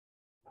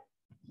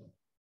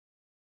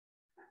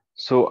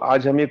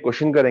आज हम ये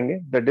क्वेश्चन करेंगे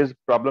that is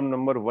problem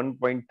number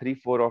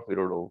 1.34 of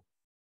Irodov.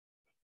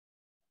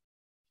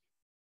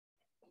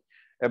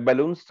 A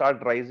balloon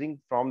start rising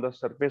from the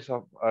surface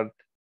of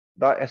earth.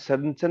 The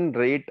ascension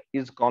rate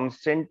is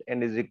constant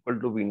and is equal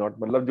to v naught.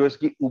 मतलब जो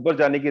इसकी ऊपर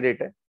जाने की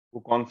रेट है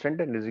वो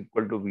constant and is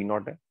equal to v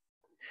naught है.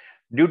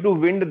 Due to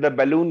wind, the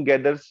balloon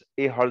gathers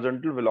a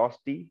horizontal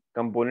velocity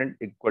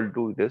component equal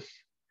to this.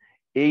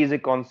 A is a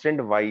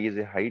constant, y is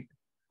a height.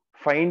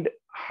 Find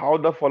how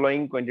the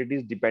following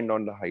quantities depend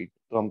on the height.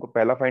 तो हमको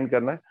पहला find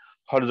करना है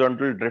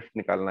horizontal drift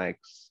निकालना है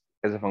x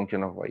as a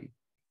function of y.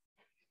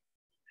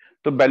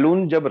 तो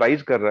balloon जब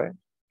rise कर रहा है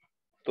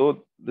तो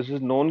दिस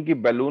इज नोन कि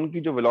बैलून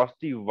की जो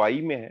वेलोसिटी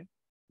y में है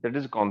दैट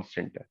इज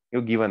कांस्टेंट है,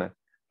 ये गिवन है.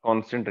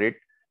 कांस्टेंट रेट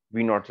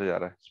v नॉट से जा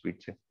रहा है स्पीड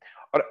से,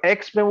 और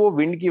x में वो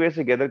विंड की वजह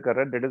से गैदर कर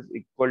रहा है that is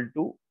equal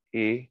to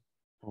a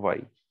y.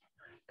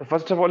 तो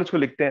फर्स्ट ऑफ ऑल इसको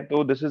लिखते हैं.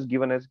 तो दिस इज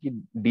गिवन एज कि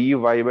dy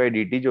बाई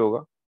dt जो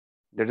होगा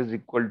that is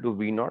equal to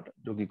v not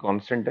जो कि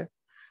कांस्टेंट है.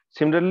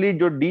 सिमिलरली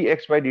जो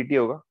dx बाई dt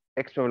होगा,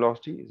 x में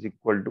velocity is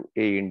equal to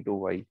a into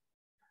Y.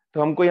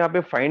 तो हमको यहाँ पे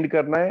फाइंड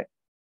करना है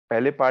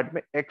पहले पार्ट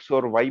में x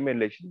और y में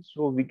relation.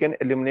 So we can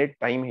eliminate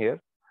time here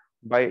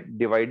by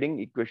dividing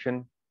equation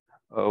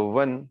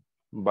 1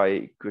 by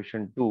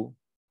equation 2.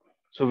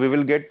 So we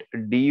will get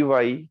dy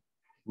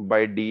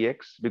bye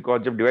dx,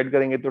 because जब डिवाइड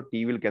करेंगे तो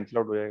t विल कैंसिल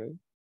आउट हो जाएगा.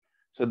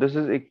 So this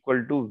is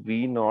equal to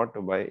v not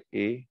bye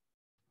a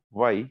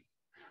y.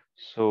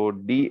 So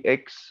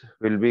dx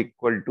will be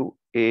equal to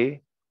a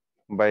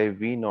by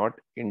v naught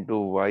into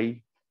y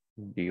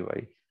dy.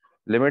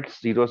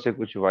 Limits 0 से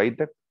कुछ y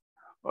तक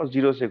और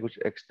 0 से कुछ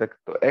x तक.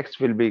 तो x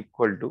will be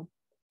equal to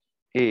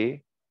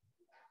a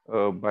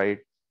by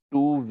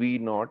 2v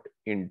naught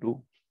into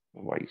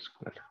y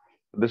square.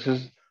 This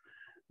is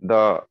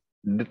the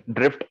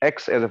drift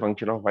x as a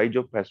function of y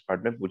जो first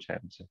part में पूछा है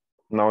हमसे.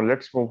 Now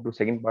let's move to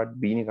second part,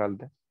 b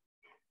निकालते हैं.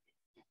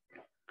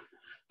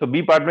 तो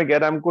B part में कह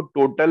रहा है हमको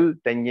total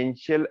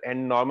tangential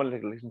and normal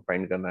relation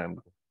find करना है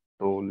हमको.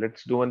 तो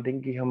लेट्स डू वन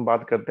थिंग कि हम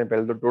बात करते हैं,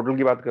 पहले तो टोटल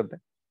की बात करते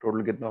हैं.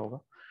 टोटल कितना होगा?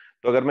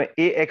 तो अगर मैं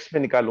ए एक्स में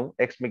निकालूं,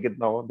 एक्स में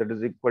कितना होगा that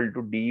is equal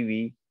to D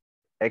we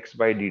x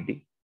by D T.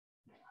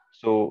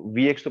 So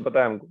we x तो पता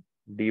है हमको,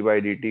 D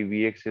by D T.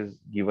 We x is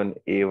given,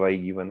 A Y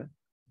given है.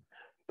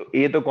 तो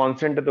ए तो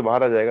कॉन्स्टेंट है तो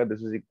बाहर आ जाएगा.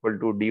 This is equal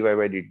to D Y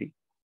by D T.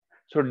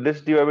 So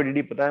this D Y by D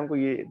T पता है हमको,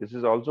 ये this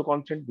is also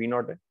constant, we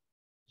not है.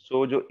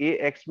 सो जो ए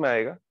एक्स में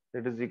आएगा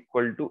that is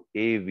equal to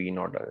A V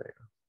not आ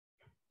जाएगा,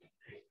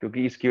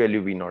 क्योंकि इसकी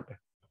वैल्यू वी नॉट है.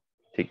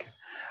 ठीक है,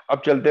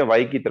 अब चलते हैं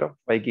y की तरफ.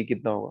 y की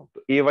कितना होगा?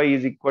 तो ए Y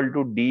is equal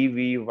to D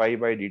we Y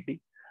by D T.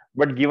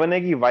 But given है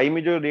कि y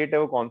में जो रेट है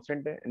वो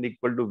कांस्टेंट है and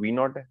equal to we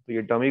not है, तो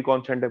ये टर्म ही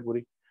कांस्टेंट है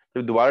पूरी.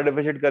 तो दोबारा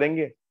डिफरेंशिएट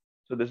करेंगे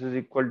so this is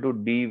equal to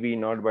D we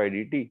not by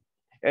D T,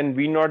 and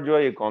we not जो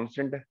है ये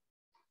कांस्टेंट है,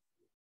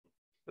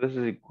 दिस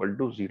इज इक्वल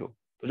टू 0.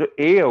 तो जो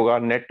a होगा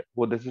नेट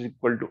वो this is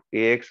equal to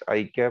A x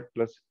I cap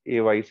plus A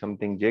Y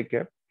something J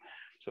cap.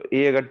 So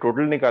a अगर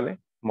total निकालें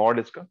मॉड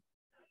इसका,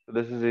 तो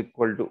this is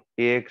equal to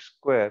A x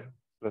square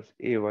plus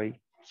A Y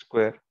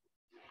square.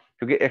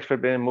 क्योंकि x पे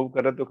plane move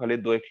कर रहा है तो खाली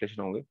दो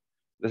एक्सलेशन होंगे.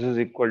 This is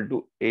equal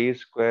to A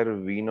square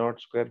we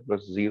not square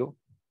plus 0.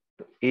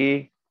 तो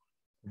A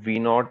V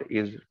not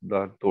is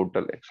the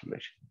total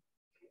acceleration.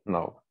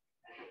 Now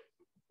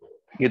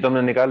ये तो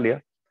हमने निकाल लिया.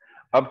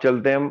 अब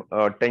चलते हैं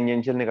हम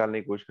टेंजेंशियल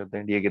निकालने की कोशिश करते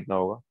हैं. ये कितना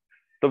होगा?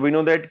 तो वी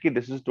नो दैट कि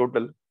दिस इज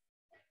टोटल.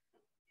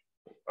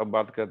 अब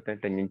बात करते हैं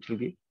टेंजेंशियल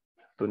की.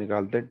 तो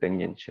निकालते हैं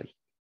टेंजेंशियल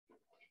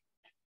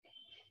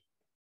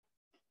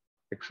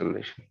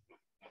एक्सेलरेशन.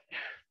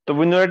 तो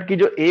वी नो दैट कि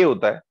जो ए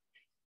होता है,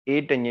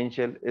 ए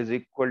tangential is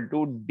equal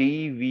to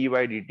D we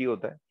by D T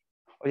होता है.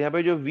 और यहाँ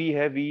पे जो v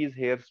है, v इज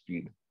हेयर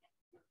स्पीड.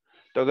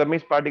 तो अगर मैं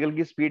इस पार्टिकल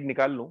की स्पीड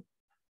निकाल लूं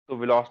तो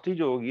वेलोसिटी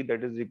जो होगी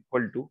that is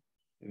equal to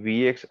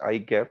we x I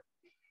cap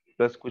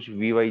plus कुछ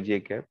we Y J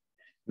cap.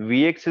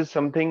 We x is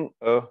something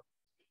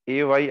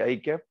A Y I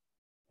cap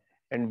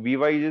and we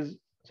Y is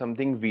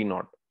something we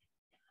not.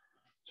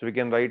 So we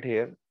can write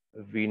here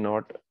we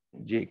not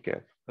J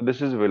cap.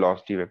 This is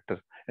velocity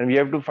vector and we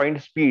have to find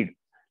speed.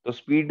 तो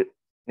speed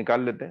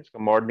निकाल लेते हैं, इसका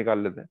mod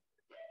निकाल लेते हैं.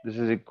 This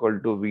is equal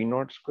to we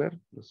not square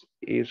plus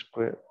A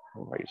square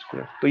Y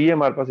square. तो ये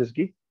हमारे पास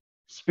इसकी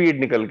स्पीड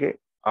निकल के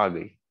आ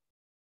गई.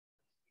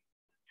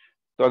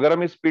 तो अगर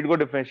हम इस स्पीड को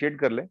डिफरेंशिएट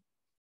कर लें,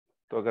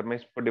 तो अगर मैं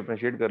इसको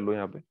डिफरेंशिएट कर लूं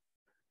यहाँ पे,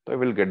 तो I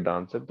will get the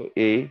answer. तो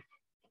A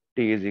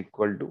T is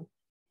equal to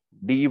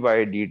D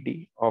by D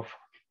T of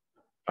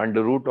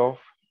under root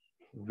of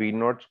we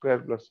not square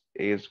plus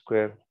A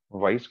square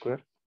Y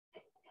square.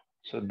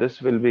 So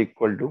this will be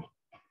equal to,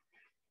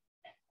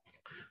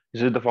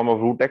 this is the form of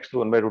root x,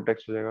 तो 1 by root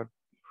x हो जाएगा.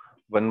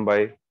 1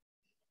 by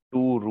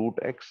 2 root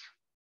x.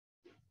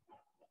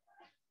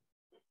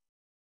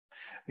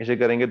 इसे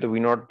करेंगे तो we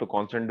not तो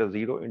constant है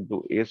 0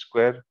 into A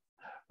square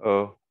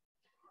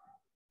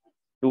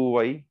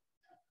 2y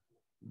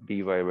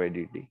dy by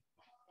D T.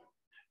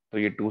 तो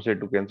ये 2 से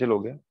 2 कैंसिल हो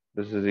गया.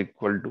 This is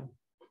equal to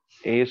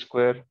A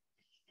square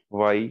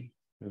why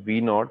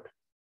we not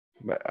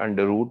by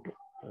under root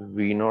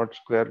we not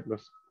square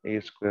plus A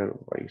square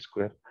Y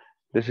square.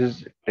 This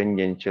is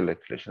tangential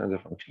acceleration as a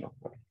function of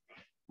y.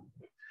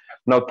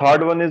 Now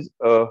third one is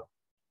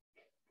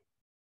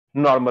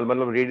normal,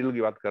 मतलब radial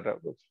की बात कर रहा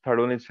है. Third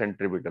one is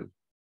centripetal.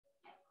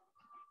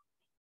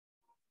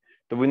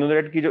 तो we know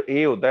that कि जो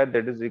a होता है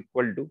that is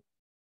equal to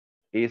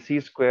AC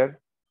square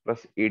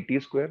plus AT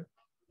square.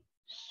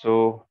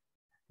 सो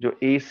जो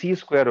AC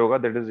स्क्वायर होगा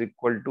that is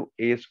equal to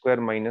A square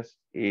minus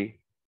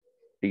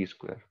AT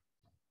square.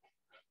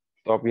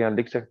 तो आप यहाँ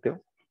लिख सकते हो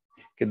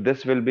कि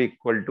this will be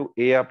equal to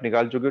A आप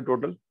निकाल चुके हो,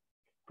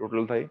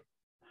 टोटल था ये.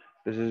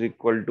 This is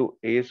equal to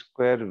A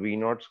square V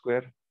not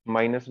square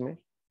minus में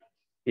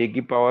A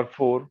की power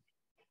 4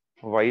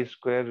 y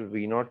square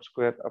V not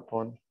square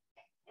upon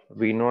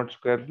V not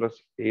square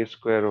plus A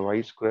square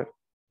y square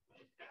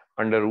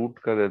under root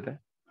कर देते हैं.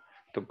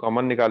 तो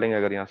कॉमन निकालेंगे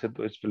अगर यहाँ से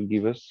तो इस will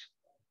give us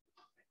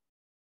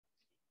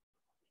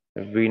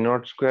V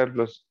not square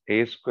plus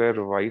A square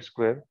y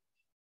square.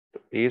 तो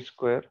A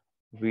स्क्वायर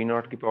V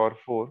नॉट की पावर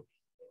 4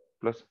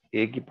 प्लस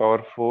A की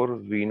power 4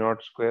 V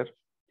not square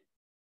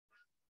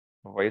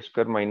y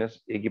square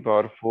minus A की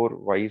power 4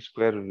 y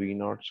square V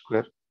not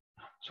square.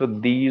 So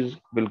these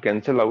will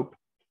cancel out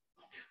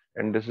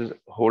and this is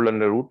whole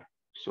under root.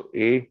 So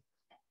A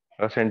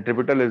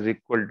centripetal is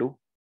equal to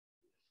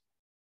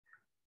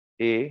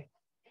A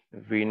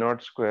V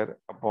naught square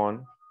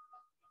upon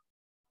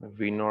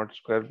V naught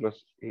square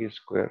plus A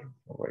square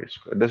y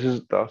square. This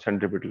is the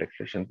centripetal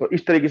acceleration. तो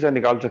इस तरीके से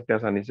निकाल सकते हैं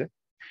आसानी से.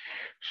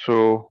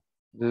 So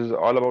this is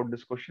all about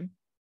this question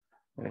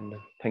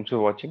and thanks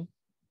for watching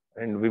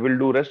and we will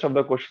do rest of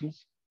the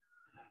questions,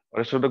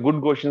 rest of the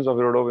good questions of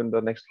irodov in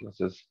the next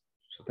classes.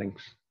 So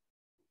thanks.